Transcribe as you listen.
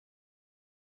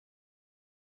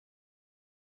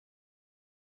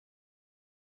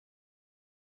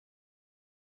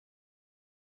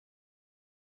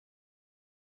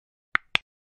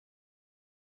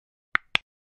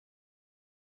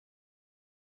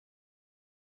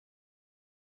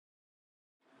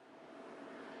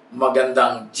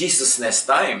Magandang Jesusness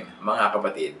time, mga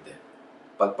kapatid.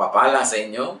 Pagpapala sa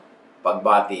inyo,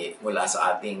 pagbati mula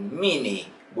sa ating mini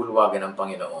Bulwagan ng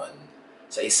Panginoon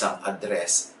sa isang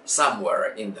address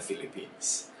somewhere in the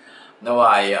Philippines.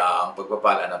 Naway ang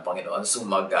pagpapala ng Panginoon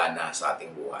sumagana sa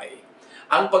ating buhay.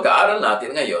 Ang pag-aaral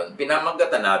natin ngayon,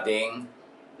 pinamagatan nating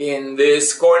in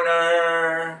this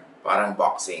corner, parang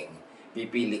boxing.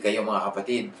 Pipili kayo mga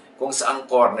kapatid kung saang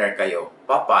corner kayo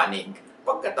papanig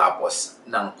pagkatapos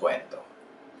ng kwento.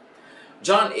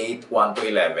 John 8,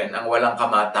 1-11, ang walang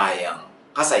kamatayang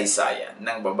kasaysayan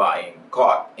ng babaeng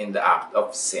caught in the act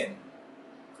of sin.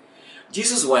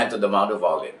 Jesus went to the Mount of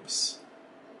Olives.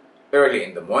 Early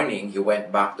in the morning, he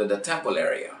went back to the temple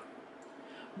area.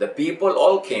 The people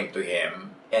all came to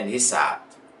him, and he sat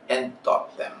and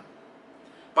taught them.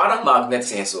 Parang magnet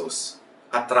si Jesus,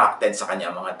 attracted sa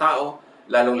kanyang mga tao,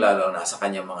 lalong-lalo na sa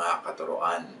kanyang mga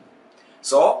katuruan.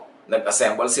 So,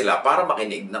 nag-assemble sila para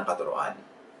makinig ng katuruan.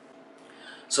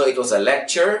 So, it was a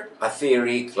lecture, a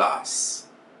theory class.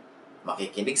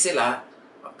 Makikinig sila,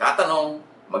 magtatanong,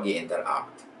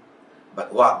 mag-i-interact.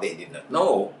 But what they did not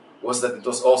know was that it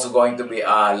was also going to be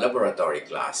a laboratory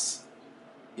class.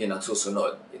 Yun ang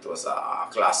susunod. It was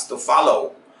a class to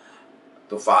follow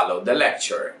the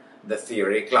lecture, the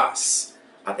theory class.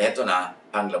 At eto na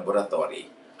ang laboratory,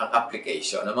 ang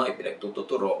application ng mga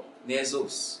ipinagtuturo ni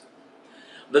Jesus.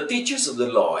 The teachers of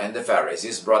the law and the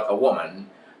Pharisees brought a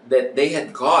woman that they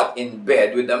had caught in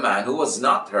bed with a man who was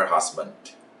not her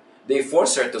husband. They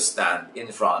forced her to stand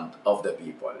in front of the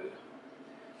people.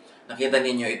 Nakita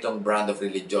ninyo itong brand of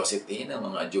religiosity ng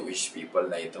mga Jewish people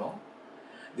na ito?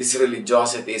 This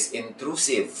religiosity is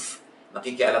intrusive.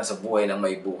 Nakikialam sa buhay ng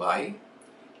may buhay.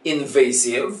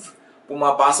 Invasive.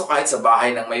 Pumapasok kahit sa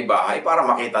bahay ng may bahay para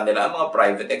makita nila ang mga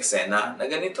private eksena na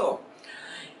ganito.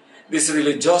 This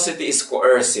religiosity is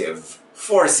coercive,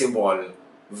 forcible,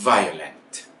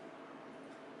 violent.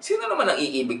 Sino naman ang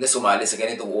iibig na sumali sa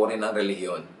ganitong uri ng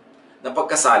relihiyon? Na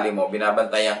pagkasali mo,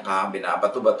 binabantayan ka,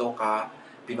 binabato-bato ka,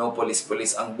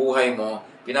 pinopolis-polis ang buhay mo,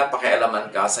 pinapakialaman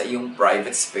ka sa iyong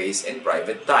private space and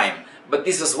private time. But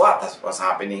this is what was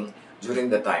happening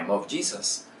during the time of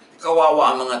Jesus.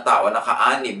 Kawawa ang mga tao na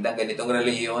kaanib ng ganitong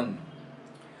relihiyon.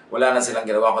 Wala na silang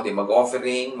ginawa kundi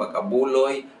mag-offering,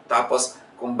 mag-abuloy, tapos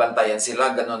kung bantayan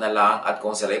sila, gano'n na lang, at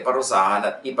kung sila iparusahan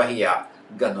at ipahiya,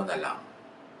 gano'n na lang.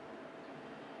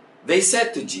 They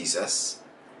said to Jesus,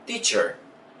 "Teacher,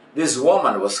 this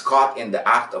woman was caught in the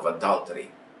act of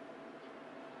adultery."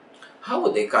 How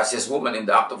would they catch this woman in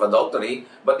the act of adultery,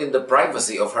 but in the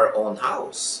privacy of her own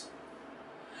house?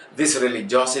 This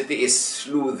religiosity is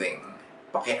sleuthing,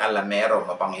 pakialamero,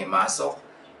 mapanghimasok,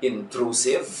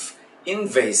 intrusive,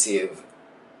 invasive,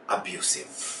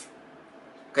 abusive.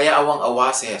 Kaya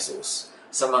awang-awa si Jesus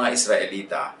sa mga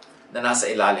Israelita na nasa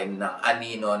ilalim ng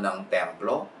anino ng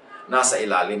templo, nasa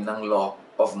ilalim ng law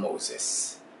of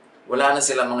Moses. Wala na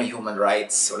silang mga human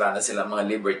rights, wala na silang mga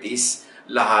liberties,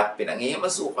 lahat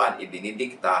pinanghihimasukan,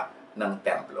 idinidikta ng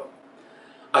templo.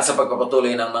 At sa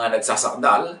pagpapatuloy ng mga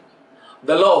nagsasakdal,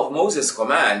 the law of Moses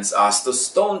commands us to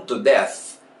stone to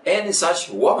death any such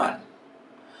woman.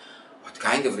 What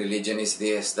kind of religion is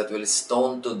this that will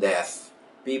stone to death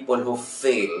people who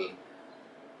fail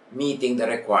meeting the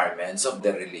requirements of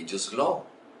the religious law?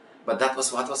 But that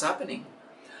was what was happening.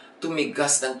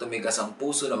 Tumigas ng tumigas ang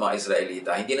puso ng mga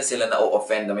Israelita. Hindi na sila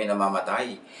na-offend na may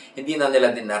namamatay. Hindi na nila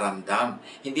din naramdam.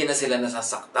 Hindi na sila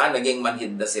nasasaktan. Naging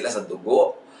manhid na sila sa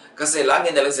dugo. Kasi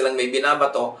lagi na lang silang may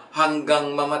binabato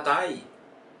hanggang mamatay.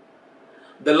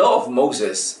 The law of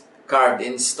Moses, carved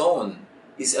in stone,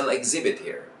 is an exhibit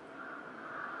here.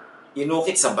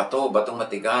 Inukit sa bato, batong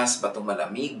matigas, batong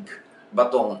malamig,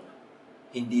 batong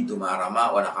hindi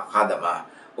dumarama o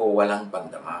nakakadama o walang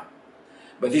pandama.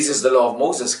 But this is the law of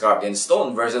Moses carved in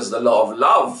stone versus the law of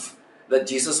love that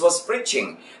Jesus was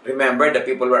preaching. Remember, the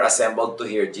people were assembled to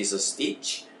hear Jesus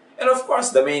teach. And of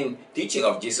course, the main teaching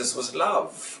of Jesus was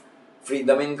love,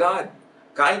 freedom in God,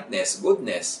 kindness,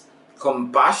 goodness,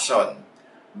 compassion,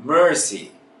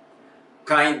 mercy,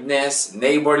 kindness,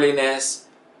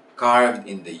 neighborliness, carved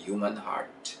in the human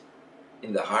heart,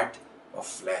 in the heart of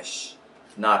flesh,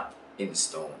 not in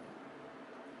stone.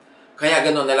 Kaya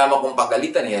gano'n na lamang kung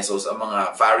pagalitan ni Jesus ang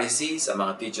mga Pharisees, ang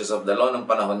mga teachers of the law ng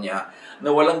panahon niya, na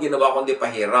walang ginawa kundi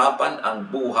pahirapan ang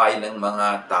buhay ng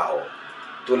mga tao.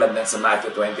 Tulad ng sa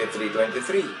Matthew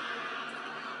 23:23.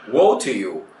 Woe to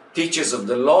you, teachers of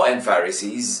the law and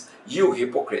Pharisees, you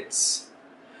hypocrites!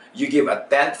 You give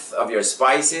 1/10 of your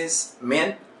spices,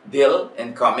 mint, dill,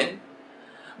 and cumin,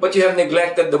 but you have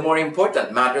neglected the more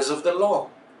important matters of the law,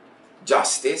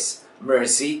 justice,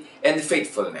 mercy, and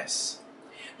faithfulness.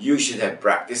 you should have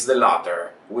practiced the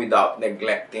latter without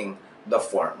neglecting the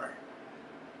former.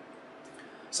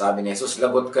 Sabi ni Jesus,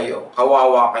 lagot kayo,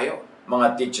 kawawa kayo,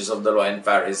 mga teachers of the law and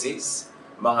Pharisees,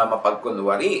 mga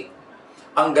mapagkunwari.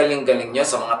 Ang galing-galing nyo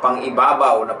sa mga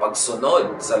pang-ibabaw na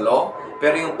pagsunod sa law,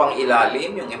 pero yung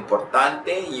pang-ilalim, yung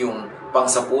importante, yung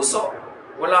pang-sa-puso,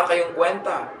 wala kayong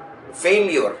kwenta.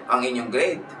 Failure ang inyong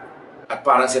grade. At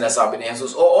parang sinasabi ni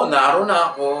Jesus, oo, naroon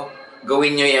na ako.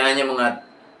 Gawin nyo yan, yung mga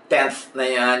tenth na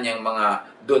yan, yung mga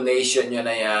donation nyo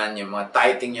na yan, yung mga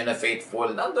tithing nyo na faithful.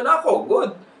 Nandun ako,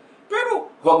 good.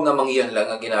 Pero huwag namang yan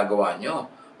lang ang ginagawa nyo.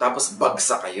 Tapos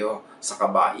bagsak kayo sa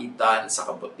kabaitan, sa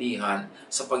kabutihan,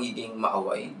 sa pagiging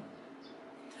maawain.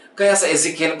 Kaya sa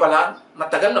Ezekiel pa lang,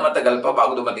 matagal pa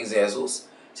bago dumating si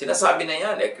Jesus. Sinasabi na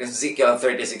yan, Ezekiel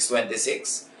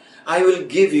 36:26, I will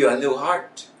give you a new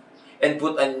heart and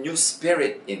put a new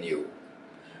spirit in you.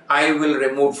 I will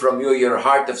remove from you your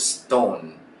heart of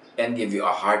stone and give you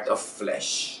a heart of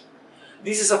flesh.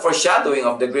 This is a foreshadowing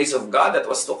of the grace of God that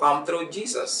was to come through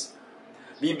Jesus.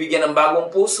 Bibigyan ng bagong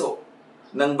puso,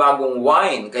 ng bagong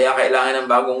wine, kaya kailangan ng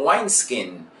bagong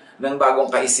wineskin, ng bagong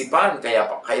kaisipan, kaya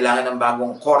kailangan ng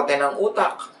bagong korte ng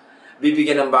utak.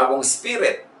 Bibigyan ng bagong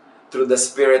spirit through the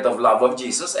spirit of love of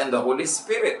Jesus and the Holy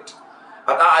Spirit.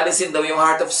 At aalisin daw yung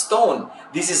heart of stone.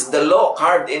 This is the law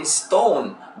carved in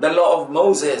stone, the law of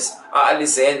Moses.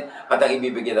 Aalisin at ang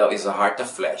ibibigay daw is a heart of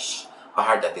flesh, a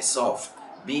heart that is soft,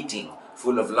 beating,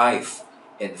 full of life,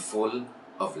 and full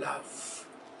of love.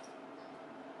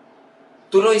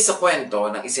 Tuloy sa kwento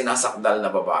ng isinasakdal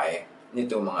na babae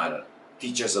nitong mga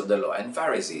teachers of the law and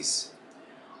Pharisees.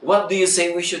 What do you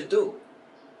say we should do?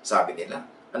 Sabi nila.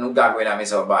 Anong gagawin namin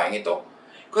sa babaeng ito?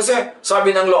 Kasi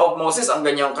sabi ng law of Moses, ang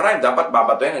ganyang crime, dapat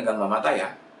babatuhin hanggang mamatay.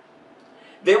 Ha?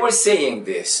 They were saying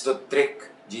this to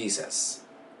trick Jesus.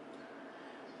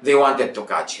 They wanted to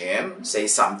catch him,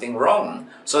 say something wrong,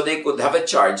 so they could have a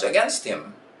charge against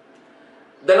him.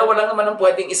 Dalawa lang naman ang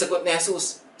pwedeng isagot ni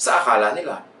Jesus sa akala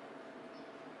nila.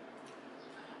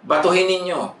 Batuhin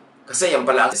ninyo. Kasi yan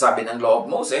pala ang sabi ng law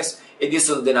of Moses, edi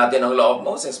sundin natin ang law of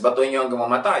Moses. Batuhin nyo hanggang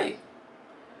mamatay.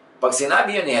 Pag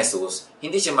sinabi yun ni Jesus,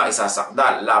 hindi siya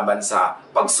maisasakdal laban sa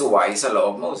pagsuway sa law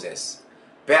of Moses.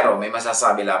 Pero may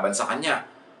masasabi laban sa kanya.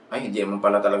 Ay, hindi naman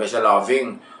pala talaga siya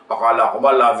loving. Akala ko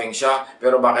ba loving siya,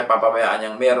 pero bakit papabayaan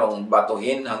niyang merong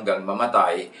batuhin hanggang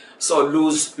mamatay? So,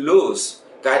 lose-lose.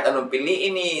 Kahit anong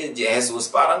piliin ni Jesus,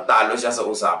 parang talo siya sa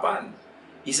usapan.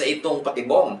 Isa itong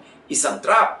patibong, isang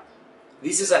trap.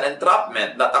 This is an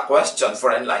entrapment, not a question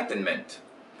for enlightenment.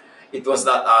 It was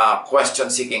not a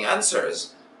question seeking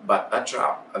answers, but a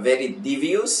trap. A very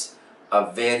devious, a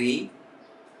very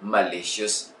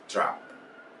malicious trap.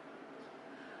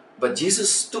 But Jesus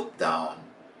stooped down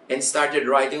and started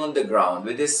writing on the ground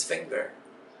with his finger.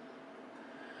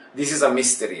 This is a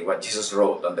mystery, what Jesus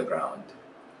wrote on the ground.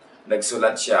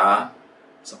 Nagsulat siya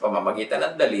sa pamamagitan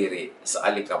ng daliri sa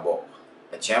alikabok.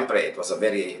 At syempre, it was a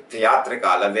very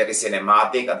theatrical, a very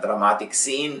cinematic, a dramatic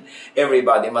scene.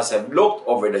 Everybody must have looked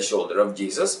over the shoulder of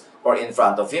Jesus or in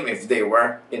front of him, if they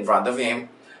were in front of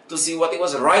him, to see what he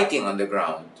was writing on the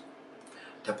ground.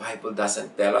 The Bible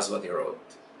doesn't tell us what he wrote,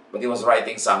 but he was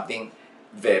writing something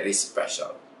very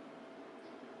special.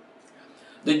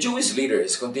 The Jewish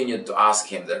leaders continued to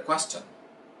ask him their question.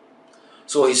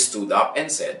 So he stood up and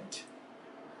said,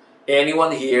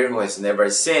 anyone here who has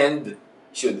never sinned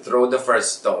should throw the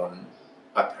first stone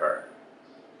at her.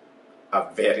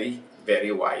 A very, very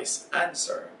wise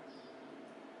answer.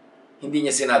 Hindi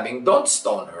niya sinabing, don't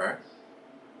stone her.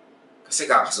 Kasi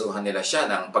kakasuhan nila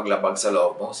siya ng paglabag sa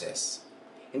law of Moses.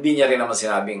 Hindi niya rin naman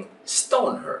sinabing,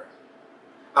 stone her.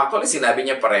 Actually, sinabi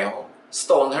niya pareho,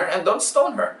 stone her and don't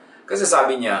stone her. Kasi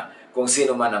sabi niya, kung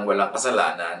sino man ang walang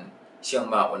kasalanan,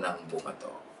 siyang maunang bumato.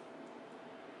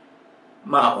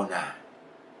 Mauna.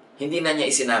 Hindi na niya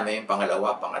isinama yung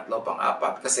pangalawa, pangatlo,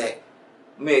 pang-apat. Kasi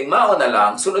may mauna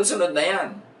lang, sunod-sunod na yan.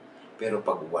 Pero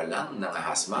pag walang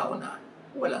nangahas mauna,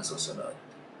 walang susunod.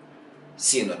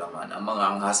 Sino naman ang mga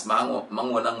angahas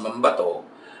mangunang mambato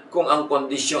kung ang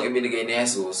kondisyong ibinigay ni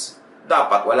Jesus,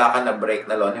 dapat wala ka na break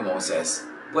na law ni Moses,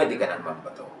 pwede ka nang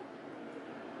mambato.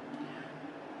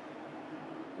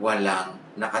 Walang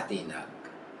nakatinag.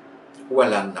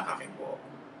 Walang nakakibo.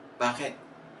 Bakit?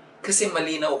 Kasi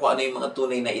malinaw kung ano yung mga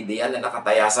tunay na ideya na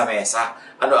nakataya sa mesa.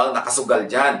 Ano ang nakasugal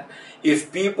dyan?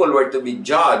 If people were to be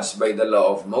judged by the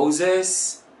law of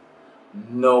Moses,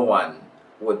 no one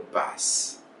would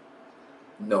pass.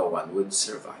 No one would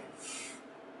survive.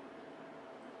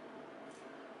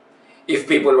 If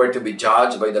people were to be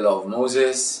judged by the law of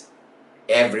Moses,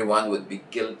 everyone would be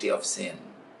guilty of sin.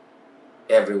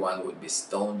 Everyone would be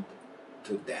stoned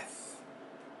to death.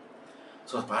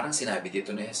 So parang sinabi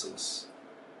dito ni Jesus,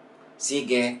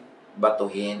 sige,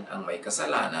 batuhin ang may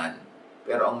kasalanan,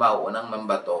 pero ang mauunang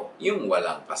mambato, yung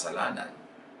walang kasalanan.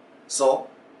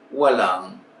 So,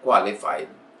 walang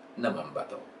qualified na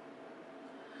mambato.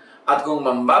 At kung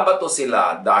mambabato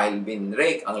sila dahil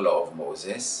binrake ang law of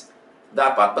Moses,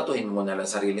 dapat batuhin mo na lang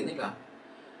sarili nila.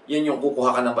 Yan yung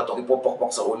kukuha ka ng bato,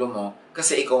 ipopokpok sa ulo mo,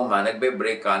 kasi ikaw man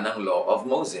nagbe-break ka ng law of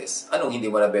Moses. Anong hindi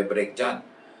mo nagbe-break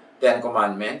dyan? 10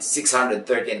 commandments,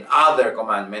 613 other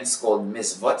commandments called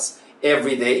misvots.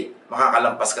 Every day,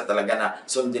 makakalampas ka talaga na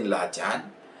sundin lahat yan.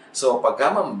 So, pagka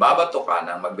mambabato ka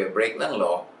ng magbe-break ng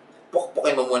law,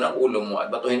 pokpokin mo muna ang ulo mo at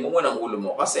batuhin mo muna ang ulo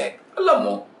mo kasi alam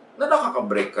mo na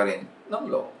nakaka-break ka rin ng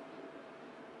law.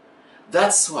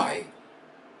 That's why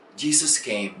Jesus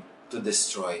came to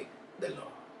destroy the law.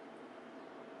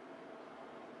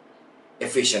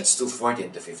 Ephesians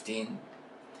 2:14-15,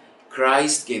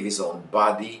 Christ gave His own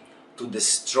body to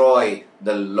destroy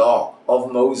the law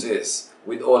of Moses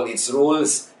with all its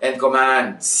rules and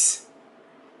commands.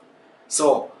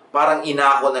 So, parang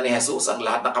inako na ni Jesus ang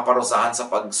lahat ng kaparusahan sa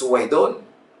pagsuway doon.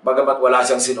 Bagamat wala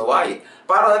siyang sinuway.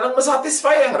 Para na lang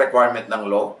masatisfy ang requirement ng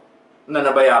law na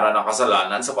nabayaran ang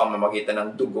kasalanan sa pamamagitan ng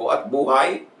dugo at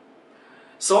buhay.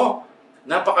 So,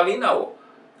 napakalinaw.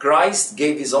 Christ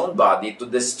gave His own body to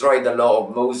destroy the law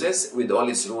of Moses with all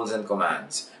its rules and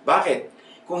commands. Bakit?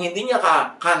 Kung hindi niya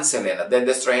ka-cancelin at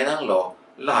de-destroyin ang law,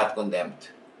 lahat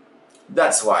condemned.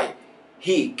 That's why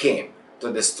He came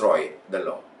to destroy the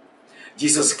law.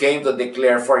 Jesus came to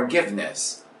declare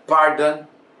forgiveness, pardon,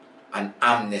 and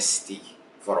amnesty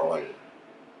for all.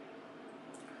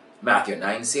 Matthew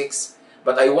 9:6,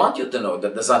 but I want you to know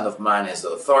that the Son of Man has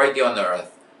the authority on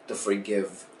earth to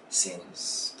forgive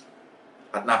sins.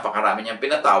 At napakarami niyang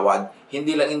pinatawad,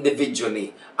 hindi lang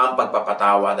individually, ang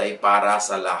pagpapatawad ay para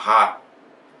sa lahat.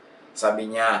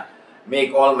 Sabi niya,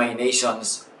 make all my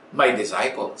nations my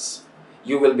disciples.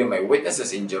 You will be my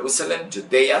witnesses in Jerusalem,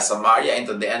 Judea, Samaria, and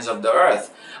to the ends of the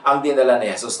earth. Ang dinala ni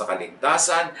Jesus na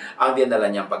kaligtasan, ang dinala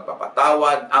niyang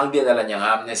pagpapatawad, ang dinala niyang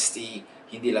amnesty,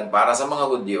 hindi lang para sa mga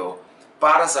Hudyo,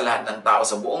 para sa lahat ng tao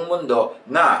sa buong mundo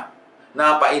na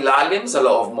napailalim sa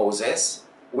law of Moses,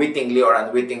 wittingly or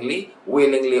unwittingly,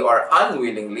 willingly or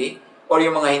unwillingly, or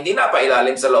yung mga hindi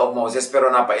napailalim sa law of Moses pero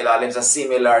napailalim sa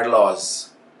similar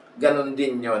laws. Ganon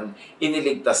din yun,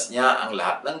 iniligtas niya ang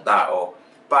lahat ng tao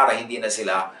para hindi na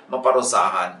sila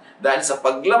maparusahan dahil sa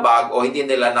paglabag o hindi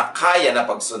nila nakaya na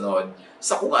pagsunod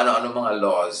sa kung ano-ano mga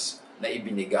laws na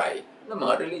ibinigay ng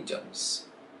mga religions.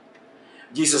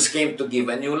 Jesus came to give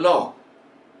a new law,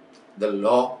 the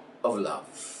law of love.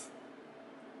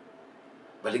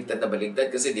 Baligtad na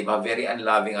baligtad kasi di ba very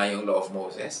unloving nga yung law of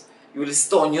Moses. You will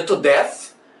stone you to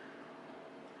death.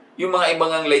 Yung mga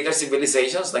ibang later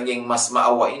civilizations naging mas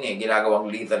maawain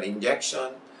ginagawang lethal injection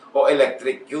o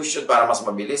electrocution para mas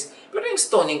mabilis. Pero yung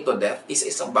stoning to death,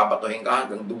 isa-isang babatuhin ka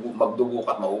hanggang magdugo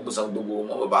ka at maubos ang dugo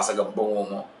mo, mabasag ang bungo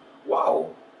mo.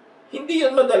 Wow! Hindi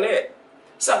yun madali.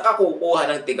 Saan ka kukuha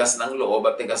ng tigas ng loob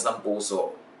at tigas ng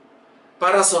puso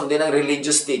para sundin ang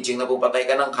religious teaching na pupatay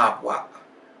ka ng kapwa?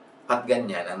 At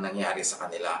ganyan ang nangyari sa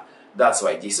kanila. That's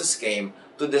why Jesus came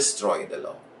to destroy the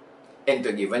law and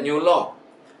to give a new law.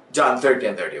 John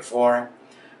 13:34,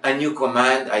 a new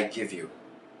command I give you.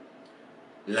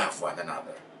 Love one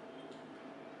another.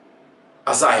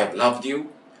 As I have loved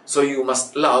you, so you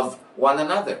must love one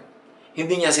another.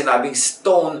 Hindi niya sinabing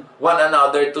stone one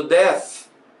another to death.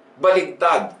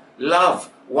 Baligtad, love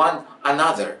one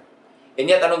another. And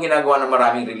yet, anong ginagawa ng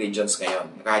maraming religions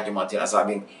ngayon? Kahit yung mga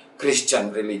sinasabing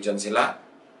Christian religion sila,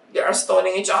 they are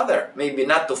stoning each other. Maybe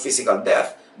not to physical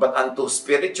death, but unto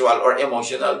spiritual or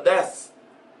emotional death.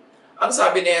 Ang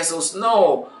sabi ni Jesus,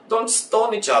 no, don't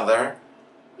stone each other.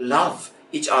 Love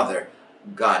each other.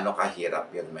 Gaano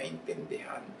kahirap yun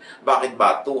maintindihan. Bakit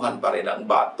batuhan pa rin ang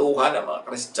batuhan ng mga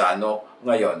Kristiyano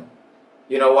ngayon?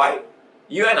 You know why?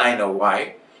 You and I know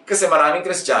why. Kasi maraming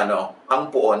Kristiyano,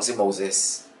 ang puon si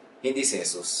Moses, hindi si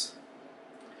Jesus.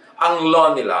 Ang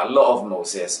law nila, law of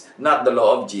Moses, not the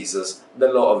law of Jesus, the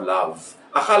law of love.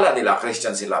 Akala nila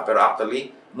Christian sila, pero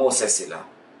actually, Moses sila.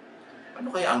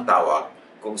 Ano kaya ang tawag?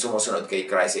 Kung sumusunod kay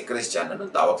Christ ay Christian,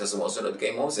 anong tawag sa sumusunod kay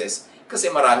Moses?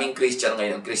 Kasi maraming Christian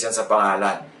ngayon, Christian sa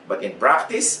pangalan. But in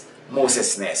practice,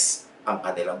 Mosesness ang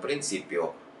kanilang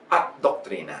prinsipyo at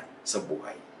doktrina sa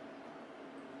buhay.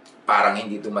 Parang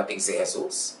hindi dumating si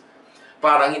Jesus.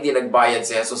 Parang hindi nagbayad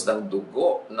si Jesus ng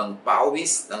dugo, ng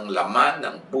pawis, ng laman,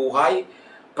 ng buhay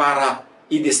para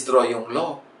i-destroy yung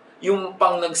law. Yung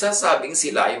pang nagsasabing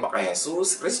sila ay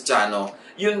maka-Jesus, Kristiyano,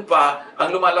 yun pa ang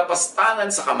lumalapas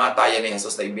tangan sa kamatayan ni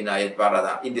Jesus na ibinayad para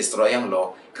na i-destroy ang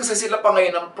law kasi sila pa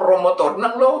ngayon ang promotor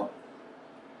ng law.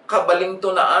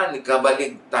 kabalingtunaan,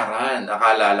 kabaligtaran.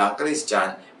 Akala lang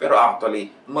Christian, pero actually,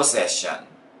 Mosesian.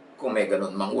 Kung may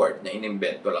ganun mang word na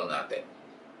inimbento lang natin.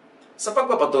 Sa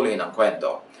pagpapatuloy ng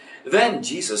kwento, then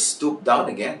Jesus stooped down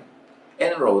again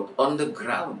and wrote on the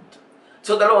ground.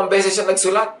 So, 2 beses siya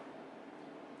nagsulat.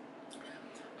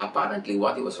 Apparently,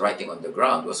 what he was writing on the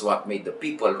ground was what made the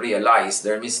people realize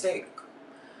their mistake.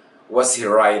 Was he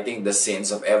writing the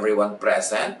sins of everyone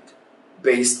present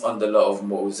based on the law of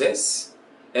Moses?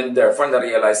 And therefore,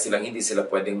 na-realize silang hindi sila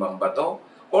pwedeng mambato?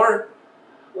 Or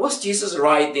was Jesus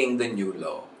writing the new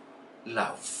law?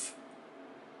 Love.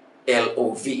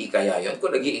 L-O-V-E kaya yun?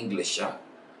 Kung nag-i-English siya.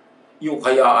 Yung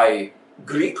kaya ay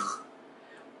Greek,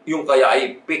 yung kaya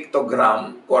ay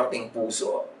pictogram, korting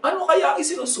puso. Ano kaya ang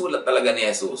isinusulat talaga ni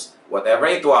Jesus? Whatever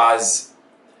it was,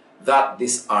 that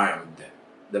disarmed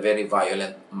the very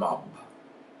violent mob.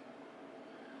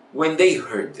 When they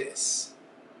heard this,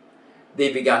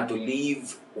 they began to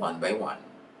leave one by one.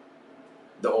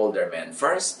 The older men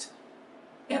first,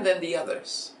 and then the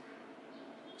others.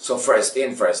 So first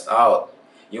in, first out.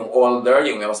 Yung older,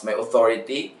 yung mas may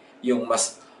authority, yung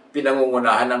mas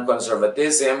pinangungunahan ng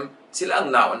conservatism, sila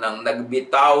ang naunang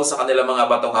nagbitaw sa kanilang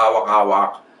mga batong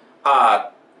hawak-hawak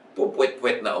at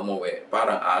pupwit-pwit na umuwi.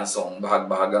 Parang asong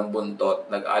bahag-bahagang buntot,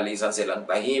 nag-alisan silang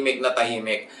tahimik na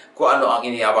tahimik kung ano ang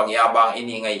iniyabang-yabang,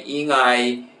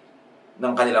 iningay-ingay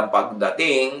ng kanilang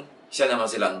pagdating. Siya naman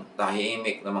silang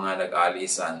tahimik na mga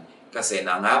nag-alisan kasi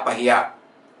nangapahiya,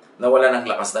 nawala ng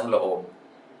lakas ng loob,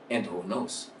 and who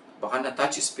knows, baka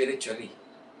na-touch spiritually.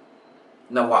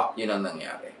 Nawa, yun ang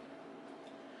nangyari.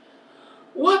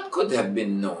 What could have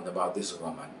been known about this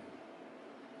woman?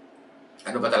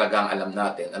 Ano ba talaga ang alam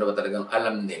natin? Ano ba talagang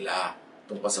alam nila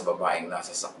tungkol sa babaeng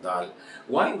nasa sakdal?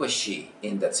 Why was she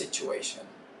in that situation?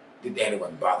 Did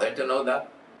anyone bother to know that?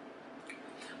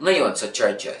 Ngayon, sa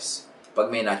churches,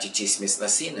 pag may nachichismis na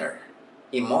sinner,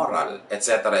 immoral,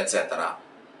 etc., etc.,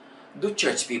 do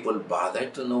church people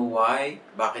bother to know why?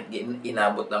 Bakit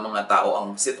inabot ng mga tao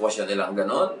ang sitwasyon nilang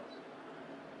ganon?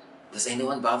 Does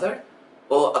anyone bother?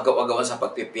 O agaw-agawan sa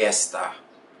pagpipiesta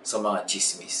sa mga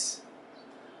chismis?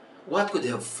 What could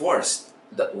have forced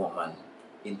that woman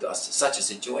into such a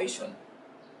situation?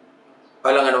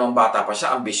 Alam nga namang bata pa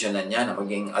siya, ambisyonan niya na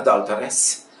maging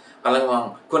adulteress. Alam nga,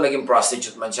 kung naging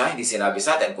prostitute man siya, hindi sinabi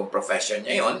sa atin kung profession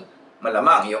niya yun,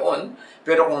 malamang yun.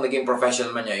 Pero kung naging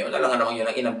profession man niya yun, alam nga namang yun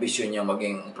ang inambisyon niya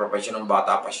maging profession ng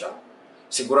bata pa siya.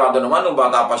 Sigurado naman, nung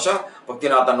bata pa siya, pag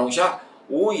tinatanong siya,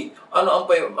 uy,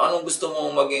 anong gusto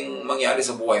mo mangyari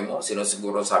sa buhay mo? Sino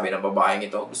siguro sabi ng babaeng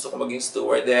ito, gusto ko maging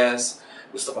stewardess,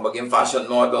 gusto ko maging fashion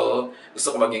model, gusto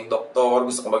ko maging doktor,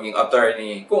 gusto ko maging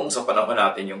attorney, kung sa panahon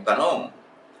natin yung tanong.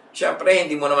 Siyempre,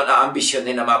 hindi mo naman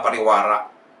aambisyonin na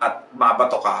mapariwara at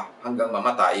mabato ka hanggang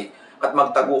mamatay at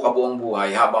magtago ka buong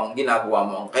buhay habang ginagawa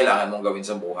mo ang kailangan mong gawin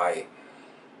sa buhay.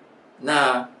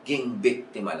 Naging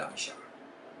biktima lang siya.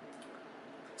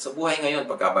 Sa buhay ngayon,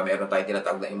 pagka ba meron tayong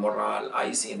tinatawag na immoral,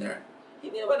 sinner,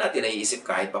 hindi naman natin naiisip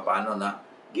kahit papaano na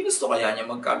ginusto kaya niya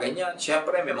magkaganyan.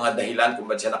 Siyempre, may mga dahilan kung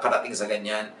ba't siya nakarating sa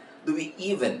ganyan. Do we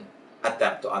even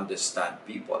attempt to understand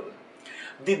people?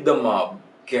 Did the mob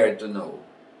care to know?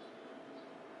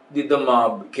 Did the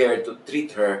mob care to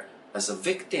treat her as a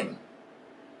victim?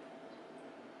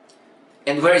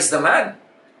 And where is the man?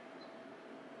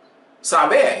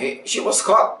 Sabi, she was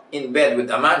caught in bed with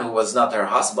a man who was not her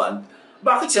husband.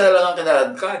 Bakit siya lang ang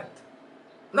kinaladkad?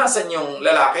 Nasaan yung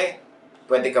lalaki?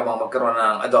 Pwede ka bang magkaroon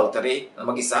ng adultery na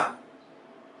mag-isa?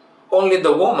 Only the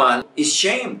woman is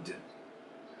shamed.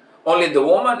 Only the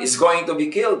woman is going to be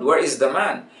killed. Where is the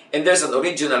man? And there's an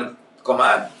original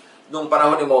command nung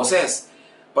panahon ni Moses.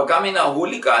 Pag kami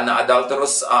nahuli ka na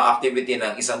adulterous activity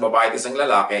ng isang babae at isang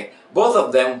lalaki, both of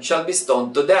them shall be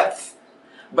stoned to death.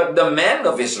 But the men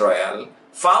of Israel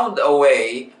found a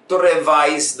way to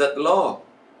revise that law.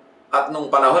 At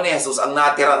nung panahon ni Jesus, ang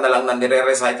natira na lang na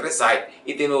nire-recite,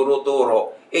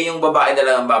 itinuro-turo, yung babae na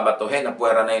lang ang babatuhin, na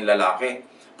puwera na yung lalaki.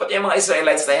 Pati yung mga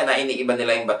Israelites na yan, na iniiba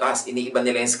nila yung batas, iniiba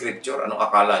nila yung scripture. Anong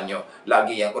akala nyo?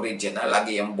 Lagi yung original,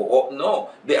 lagi yung buo?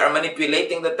 No, they are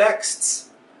manipulating the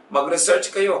texts.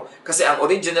 Mag-research kayo. Kasi ang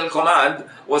original command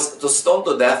was to stone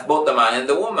to death both the man and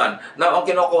the woman. Now, ang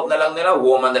kinukot na lang nila,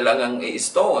 woman na lang ang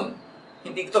i-stone.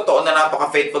 Hindi totoo na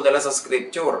napaka-faithful nila sa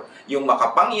scripture. Yung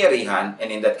makapangyarihan, and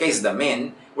in that case, the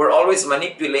men, were always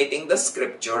manipulating the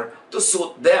scripture to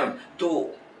suit them,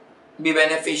 to be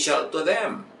beneficial to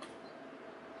them.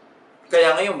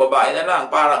 Kaya ngayon, babae na lang,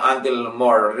 parang until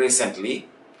more recently,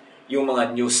 yung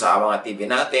mga news sa mga TV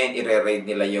natin, ire-raid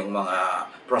nila yung mga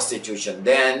prostitution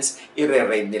dens,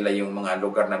 ire-raid nila yung mga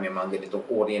lugar na may mga ganitong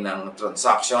uri ng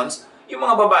transactions. Yung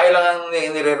mga babae lang ang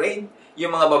nire-raid.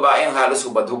 Yung mga babae ang halos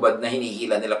hubad-hubad na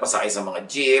hinihila nila pasakay sa mga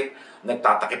jeep,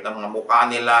 nagtatakip ng mga mukha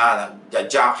nila,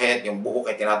 nagja-jacket, yung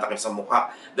buhok ay tinatakip sa mukha.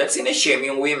 Dahil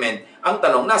sinishame yung women. Ang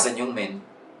tanong, nasan yung men?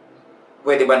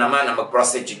 Pwede ba naman na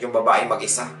mag-prostitute yung babae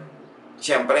mag-isa?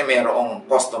 Siyempre, mayroong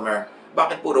customer.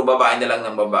 Bakit puro babae na lang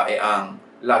ng babae ang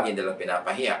lagi nilang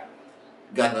pinapahiya?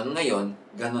 Ganon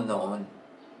ngayon, ganon noon.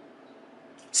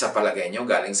 Sa palagay nyo,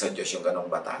 galing sa Diyos yung ganong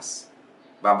batas?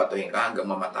 Babatuhin ka hanggang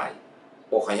mamatay?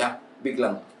 O kaya,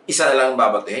 biglang isa na lang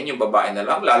babatuhin, yung babae na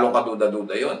lang, lalong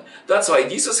kaduda-duda yun. That's why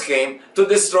Jesus came to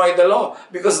destroy the law.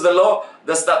 Because the law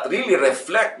does not really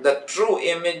reflect the true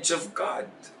image of God.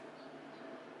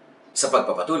 Sa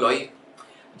pagpapatuloy,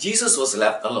 Jesus was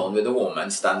left alone with a woman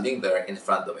standing there in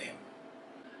front of him.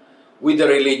 With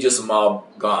the religious mob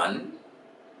gone,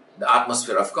 the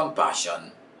atmosphere of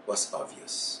compassion was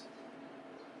obvious.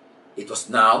 It was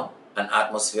now an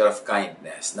atmosphere of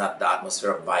kindness, not the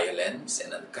atmosphere of violence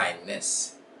and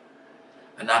unkindness.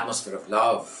 An atmosphere of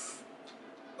love,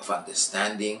 of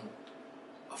understanding,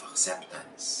 of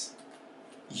acceptance.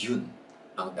 Yun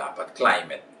ang dapat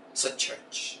climate sa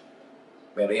church.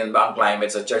 Pero yan ba ang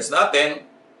climate sa church natin?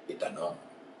 Itanong.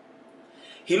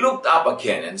 He looked up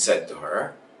again and said to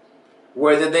her,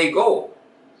 "Where did they go?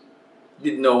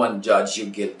 Did no one judge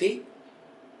you guilty?"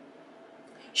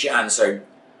 She answered,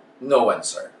 "No one,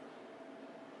 sir."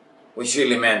 Which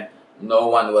really meant, no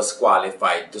one was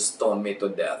qualified to stone me to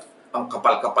death. Ang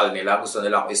kapal-kapal nila, gusto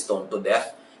nila ako stone to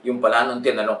death. Yung pala, nung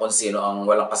tinanong kung sino ang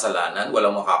walang kasalanan,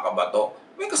 walang makakabato,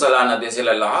 may kasalanan din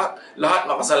sila lahat. Lahat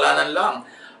makasalanan lang.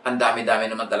 Ang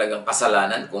dami-dami naman talagang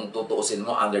kasalanan kung tutuusin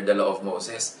mo under the law of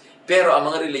Moses. Pero ang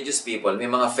mga religious people, may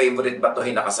mga favorite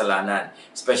batuhin na kasalanan.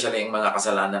 Especially yung mga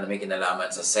kasalanan na may kinalaman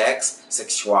sa sex,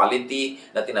 sexuality,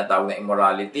 na tinatawag na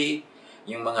immorality,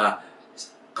 yung mga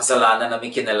kasalanan na may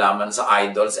kinalaman sa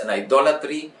idols and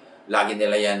idolatry, lagi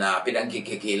nila yan na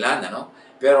pinangkikikilan, ano?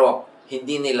 Pero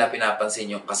hindi nila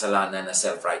pinapansin yung kasalanan na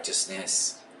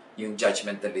self-righteousness, yung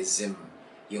judgmentalism,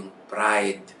 yung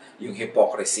pride, yung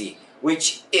hypocrisy,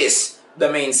 which is the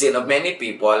main sin of many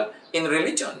people in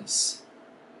religions.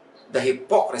 The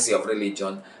hypocrisy of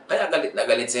religion. Kaya galit na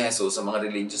galit si Jesus sa mga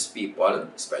religious people,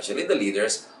 especially the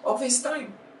leaders of his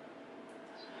time.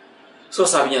 So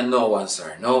sabi niya, "No one,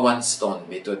 sir. No one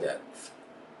stoned me to death."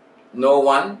 No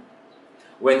one,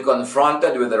 when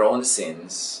confronted with their own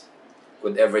sins,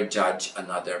 could ever judge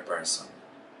another person.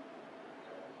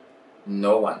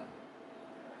 No one,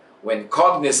 when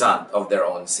cognizant of their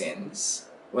own sins,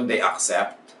 when they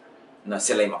accept na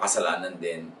sila'y makasalanan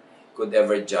din, could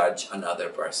ever judge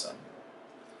another person.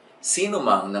 Sino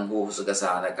mang nanghuhusga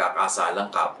sa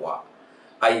nagkakasalang kapwa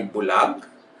ay bulag,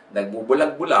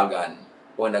 nagbubulag-bulagan,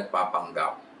 o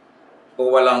nagpapanggap, o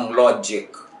walang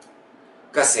logic.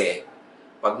 Kasi,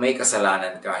 pag may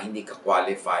kasalanan ka, hindi ka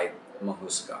qualified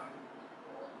manghusga.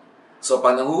 So,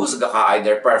 pag nanghuhusga ka,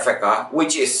 either perfect ka,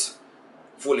 which is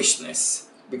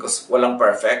foolishness. Because walang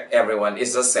perfect, everyone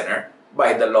is a sinner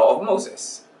by the law of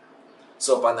Moses.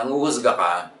 So, pag nanghuhusga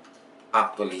ka,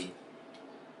 actually,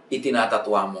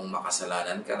 itinatatwa mong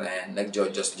makasalanan ka rin,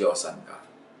 nagjo-Diyos-Diyosan ka.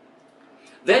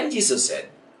 Then Jesus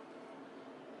said,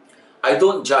 "I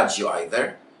don't judge you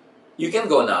either. You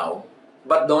can go now,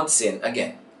 but don't sin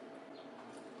again."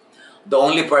 The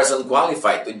only person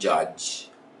qualified to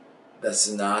judge does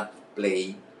not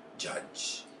play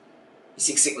judge.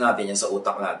 Isiksik natin yan sa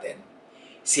utak natin.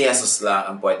 Si Jesus lang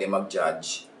ang pwede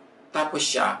mag-judge. Tapos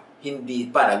siya, hindi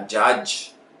pa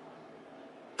nag-judge.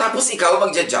 Tapos ikaw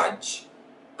magja-judge.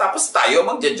 Tapos tayo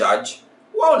magja-judge.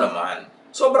 Wow naman.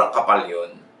 Sobrang kapal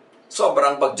yun.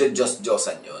 Sobrang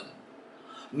pagja-Diyos-Diyosan yun.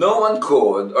 No one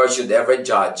could or should ever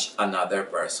judge another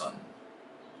person.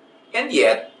 And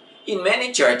yet, in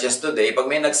many churches today, pag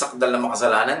may nagsakdal na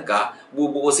makasalanan ka,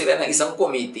 bubuo sila ng isang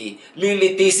committee,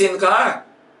 lilitisin ka.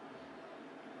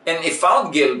 And if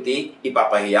found guilty,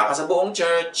 ipapahiya ka sa buong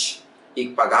church,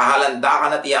 ipaghahalanda ka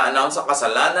na i-announce sa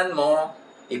kasalanan mo,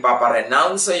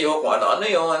 ipapa-renounce sa'yo kung ano-ano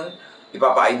yon,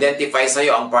 ipapa-identify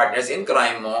sa'yo ang partners in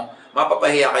crime mo,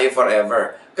 mapapahiya kayo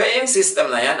forever. Kaya yung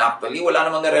system na yan, actually, wala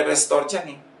namang nare-restore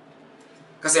dyan eh.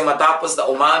 Kasi matapos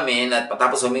na umamin at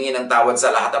matapos humingi ng tawad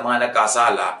sa lahat ng mga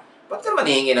nagkasala, ba't ka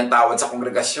naman hihingi ng tawad sa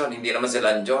kongregasyon? Hindi naman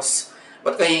sila ang Diyos.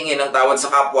 Ba't ka hihingi ng tawad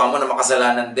sa kapwa mo na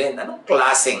makasalanan din? Anong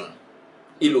klaseng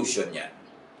illusion yan?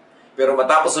 Pero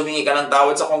matapos humingi ka ng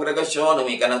tawad sa kongregasyon,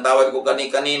 humingi ka ng tawad kung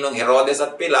kani-kaninong Herodes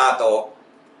at Pilato,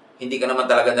 hindi ka naman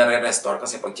talaga nare-restore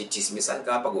kasi pag-chichismisan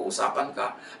ka, pag-uusapan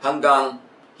ka, hanggang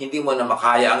hindi mo na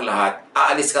makaya ang lahat,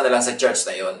 aalis ka na lang sa church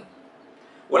na yon.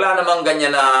 Wala namang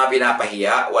ganyan na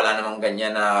pinapahiya, wala namang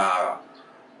ganyan na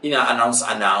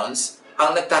ina-announce.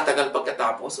 Ang nagtatagal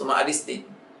pagkatapos, umaalis din.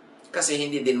 Kasi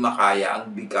hindi din makaya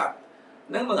ang bigat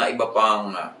ng mga iba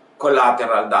pang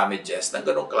collateral damages ng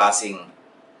ganong klaseng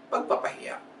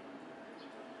pagpapahiya.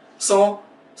 So,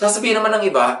 sasabihin naman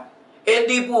ng iba,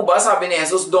 di po ba sabi ni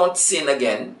Jesus, don't sin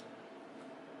again?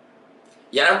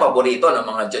 Yan ang paborito ng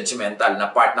mga judgmental na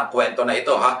part ng kwento na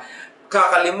ito, ha?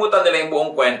 Kakalimutan nila yung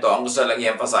buong kwento. Ang gusto lang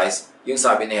i-emphasize, yung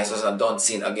sabi ni Jesus na don't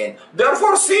sin again.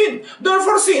 Therefore sin!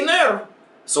 Therefore sinner!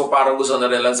 So parang gusto na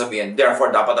lang sabihin,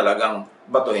 therefore dapat talagang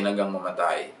batuhin hanggang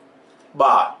mamatay.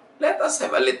 But, let us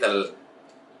have a little,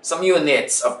 some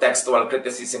units of textual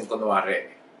criticism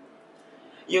kunwari.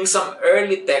 Yung some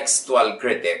early textual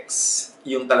critics,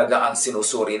 yung talaga ang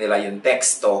sinusuri nila yung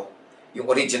teksto, yung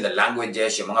original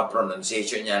languages, yung mga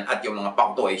pronunciation yan, at yung mga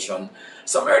punctuation.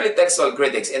 Some early textual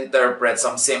critics interpret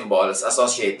some symbols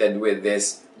associated with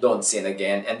this don't sin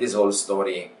again and this whole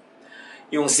story.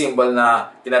 Yung symbol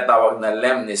na tinatawag na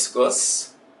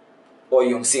lemniscus o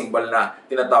yung symbol na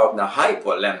tinatawag na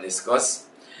hypolemniscus.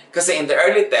 Kasi in the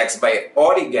early text by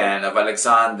Bulwagan of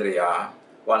Alexandria,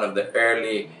 one of the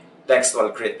early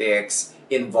textual critics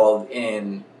involved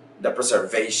in the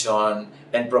preservation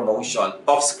and promotion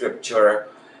of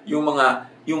Scripture,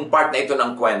 yung part na ito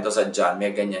ng kwento sa John,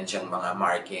 may ganyan siyang mga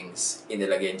markings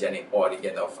inilagay dyan ni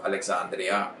Bulwagan of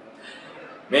Alexandria.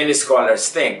 Many scholars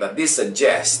think that this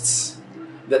suggests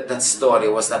that that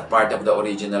story was not part of the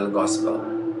original gospel.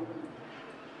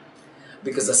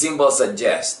 Because the symbol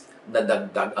suggests na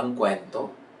dagdag ang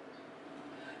kwento.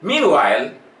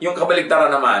 Meanwhile, yung kabaligtaran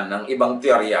naman ng ibang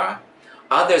teorya,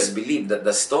 others believe that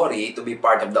the story to be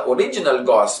part of the original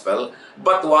gospel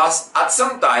but was at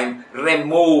some time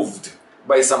removed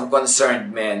by some concerned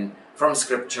men from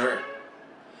Scripture.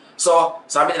 So,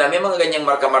 sabi nila, may mga ganyang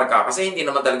marka-marka kasi hindi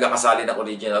naman talaga kasali ng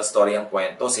original story ang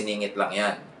kwento, siningit lang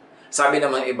yan. Sabi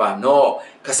naman iba, no,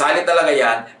 kasali talaga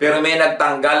yan, pero may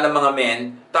nagtanggal ng mga men,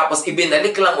 tapos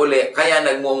ibinalik lang uli, kaya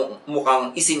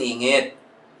nagmukhang isiningit.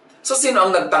 So, sino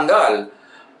ang nagtanggal?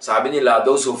 Sabi nila,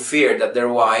 those who feared that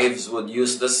their wives would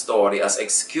use the story as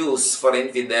excuse for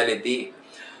infidelity.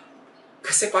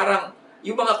 Kasi parang,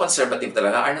 yung mga conservative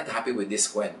talaga are not happy with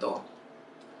this kwento.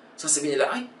 So, sabi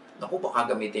nila, ay, naku,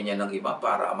 baka gamitin niya ng iba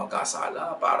para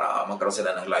magkasala, para magkaroon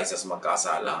sila ng license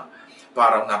magkasala.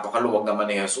 Parang napakaluwag naman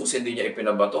ni Jesus, hindi niya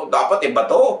ipinabato. Dapat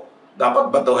ibato. Dapat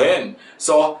batuhin.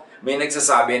 So, may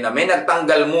nagsasabi na may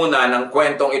nagtanggal muna ng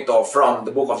kwentong ito from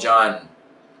the book of John.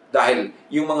 Dahil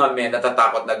yung mga men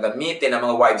natatakot na gamitin ang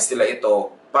mga wives nila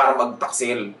ito para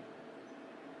magtaksil.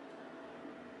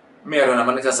 Meron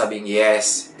naman nagsasabing,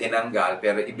 yes, tinanggal,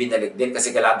 pero ibinalik din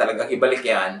kasi kailangan talagang ibalik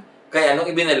yan. Kaya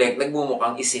nung ibinalik,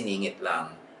 nagmumukhang isiningit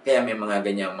lang. Kaya may mga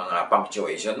ganyang mga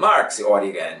punctuation marks si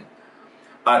Bulwagan.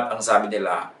 At ang sabi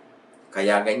nila,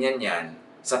 kaya ganyan yan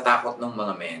sa takot ng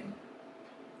mga men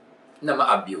na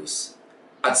ma-abuse.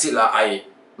 At sila ay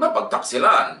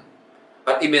mapagtaksilan.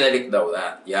 At ibinalik daw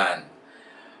na yan.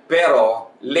 Pero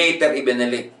later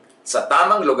ibinalik sa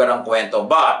tamang lugar ang kwento,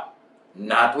 but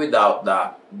not without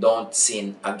the don't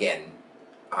sin again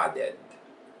added.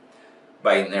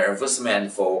 By nervous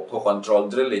menfolk who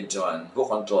controlled religion, who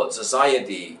controlled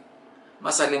society,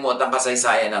 masalimot ang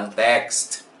kasaysayan ng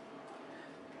text.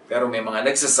 Pero may mga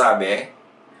nagsasabi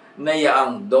na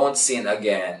yaang don't sin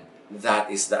again, that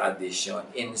is the addition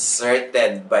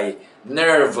inserted by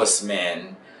nervous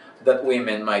men that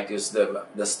women might use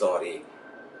the story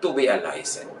to be a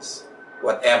license.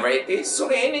 Whatever it is,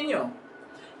 suriin ninyo.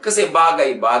 Kasi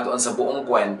bagay ba doon sa buong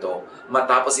kwento,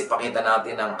 matapos ipakita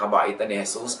natin ang kabaitan ni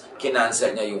Jesus,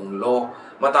 kinansel niya yung law,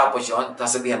 matapos yun,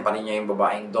 sasabihan pa rin niya yung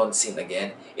babaeng don't sin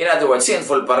again. In other words,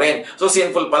 sinful pa rin. So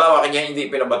sinful pala, wakit niya hindi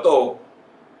pinabato.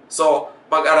 So,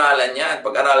 pag-aralan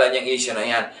yung issue na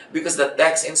yan. Because the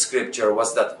text in Scripture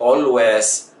was that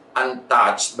always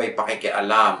untouched by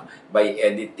pakikialam, by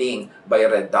editing, by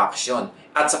reduction,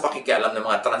 at sa pakikialam ng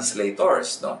mga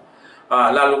translators. No?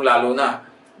 Lalong-lalo na,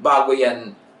 bago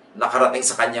yan nakarating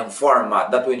sa kanyang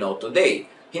format that we know today.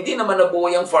 Hindi naman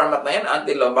nabuo yung format na yan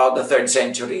until about the 3rd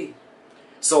century.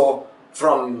 So,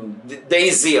 from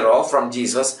day 0, from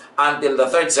Jesus, until the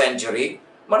 3rd century,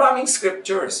 maraming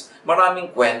scriptures,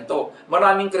 maraming kwento,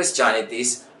 maraming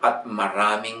Christianities, at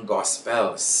maraming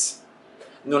Gospels.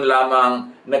 Noon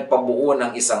lamang nagpabuo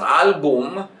ng isang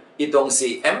album, itong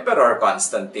si Emperor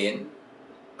Constantine,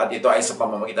 at ito ay sa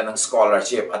pamamagitan ng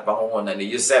scholarship at pangunguna ni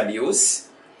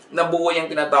Eusebius, nabuo yung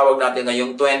tinatawag natin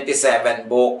ngayong 27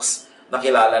 books na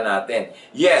kilala natin.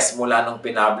 Yes, mula nung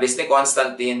pinablish ni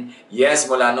Constantine,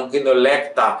 yes, mula nung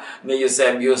kinolekta ni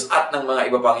Eusebius at ng mga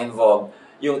iba pang involved,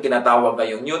 yung tinatawag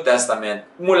ngayong New Testament,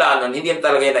 mula nun, hindi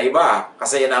talaga yun na iba.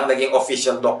 Kasi yan ang naging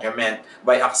official document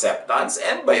by acceptance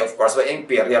and by, of course, by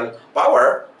imperial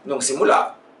power nung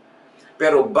simula.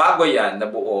 Pero bago yan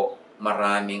nabuo,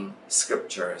 maraming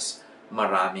scriptures,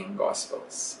 maraming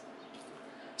gospels.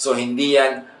 So hindi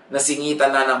yan nasingitan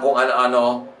na ng kung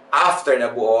ano-ano after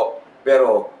nabuo,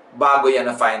 pero bago yan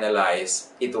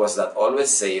na-finalize, it was not always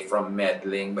safe from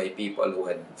meddling by people who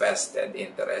had vested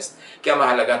interest. Kaya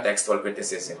mahalaga textual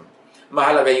criticism.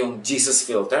 Mahalaga yung Jesus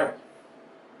filter.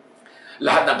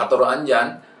 Lahat ng katuruan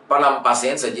dyan,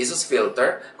 palampasin sa Jesus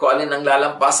filter, kung alin ang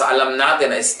lalampas sa alam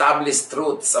natin na established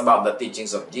truths about the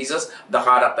teachings of Jesus, the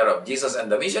character of Jesus,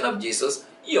 and the mission of Jesus,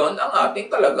 yun ang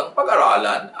ating talagang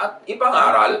pag-aralan at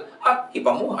ipangaral at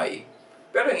ipamuhay.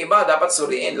 Pero yung iba dapat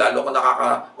suriin, lalo kung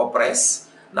nakaka-oppress,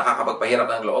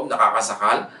 nakakapagpahirap ng loob,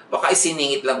 nakakasakal, baka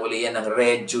isiningit lang uli yan ng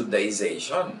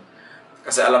rejudaization.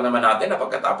 Kasi alam naman natin na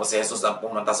pagkatapos si Jesus ang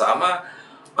pumunta sa Ama,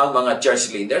 ang mga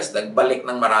church leaders nagbalik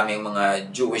ng maraming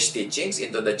mga Jewish teachings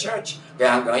into the church.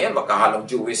 Kaya hanggang ngayon, magkahalong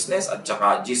Jewishness at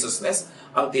saka Jesusness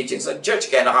ang teachings sa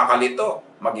church. Kaya nakakalito.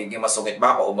 Magiging masungit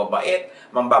ba ako o mabait?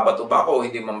 Mambabato ba ako o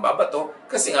hindi mambabato?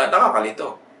 Kasi nga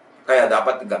nakakalito. Kaya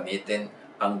dapat gamitin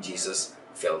ang Jesus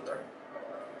filter.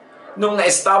 Nung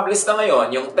na-establish na ngayon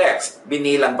yung text,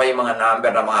 binilang pa yung mga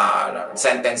number ng mga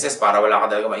sentences para wala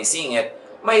ka talaga maisingit,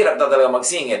 mahirap na talaga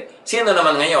magsingit. Sino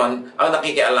naman ngayon ang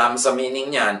nakikialam sa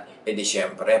meaning niyan? E di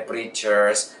syempre,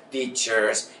 preachers,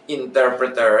 teachers,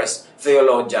 interpreters,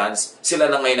 theologians, sila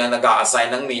na ngayon ang nag-a-assign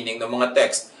ng meaning ng mga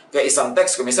text. Kaya isang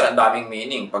text, kuminsan ang daming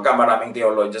meaning. Pagka maraming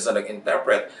theologians na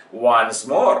nag-interpret, once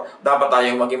more, dapat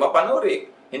tayong maging mapanuri.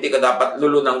 Hindi ka dapat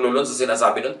lulunang-lulun sa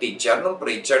sinasabi ng teacher, ng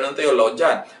preacher, ng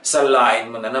theologian. Sa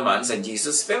line mo na naman sa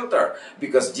Jesus filter.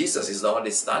 Because Jesus is the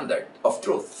only standard of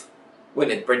truth when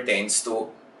it pertains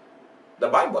to the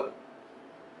Bible.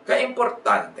 Kaya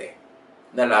importante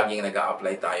na laging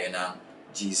nag-a-apply tayo ng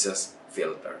Jesus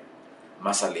filter.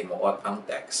 Masalimuot ang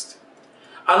text.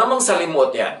 Ano mang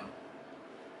salimuot yan?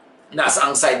 Nasa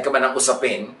ang side ka ba ng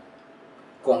usapin?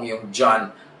 Kung yung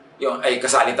John, yung ay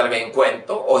kasali talaga yung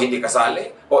kwento o hindi kasali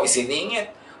o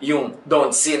isiningit. Yung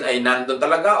don't sin ay nandun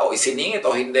talaga o isiningit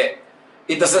o hindi.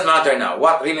 It doesn't matter now.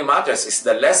 What really matters is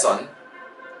the lesson.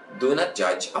 Do not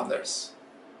judge others.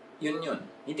 Yun.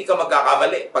 Hindi ka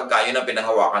magkakamali pagka yun ang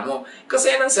pinanghawakan mo.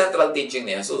 Kasi yan ang central teaching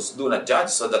ni Jesus. Do not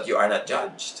judge so that you are not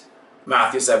judged.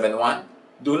 Matthew 7:1,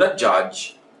 do not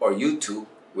judge or you too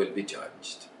will be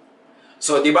judged.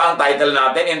 So, di ba ang title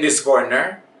natin in this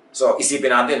corner? So,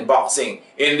 isipin natin, boxing.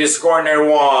 In this corner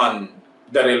 1,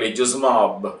 the religious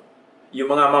mob. Yung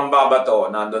mga mambabato,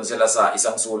 nandun sila sa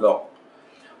isang sulok.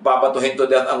 Babatuhin to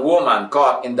death ang woman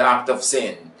caught in the act of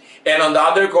sin. And on the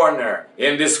other corner,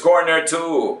 in this corner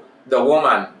 2, the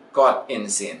woman caught in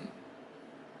sin.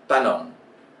 Tanong,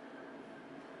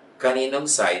 kaninong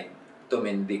side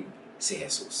tumindig si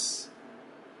Jesus?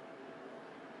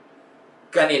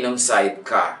 Kaninong side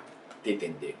ka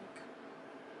titindig?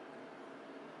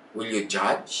 Will you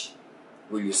judge?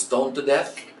 Will you stone to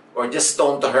death? Or just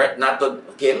stone to hurt, not to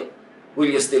kill?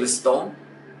 Will you still stone?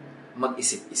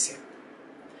 Mag-isip-isip.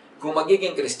 Kung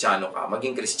magiging Kristiyano ka,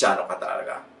 maging Kristiyano ka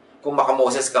talaga. Kung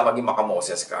makamoses ka, maging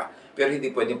makamoses ka. Pero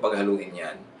hindi pwedeng paghaluin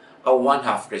yan. A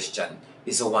one-half Christian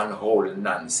is a one-whole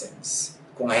nonsense.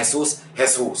 Kung Jesus,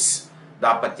 Jesus.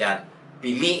 Dapat yan,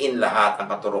 piliin lahat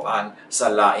ang katuruan sa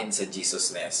lain sa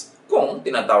Jesusness. Kung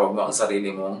tinatawag mo ang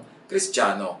sarili mong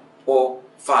Kristiyano o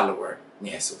follower ni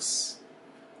Jesus.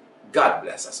 God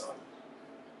bless us all.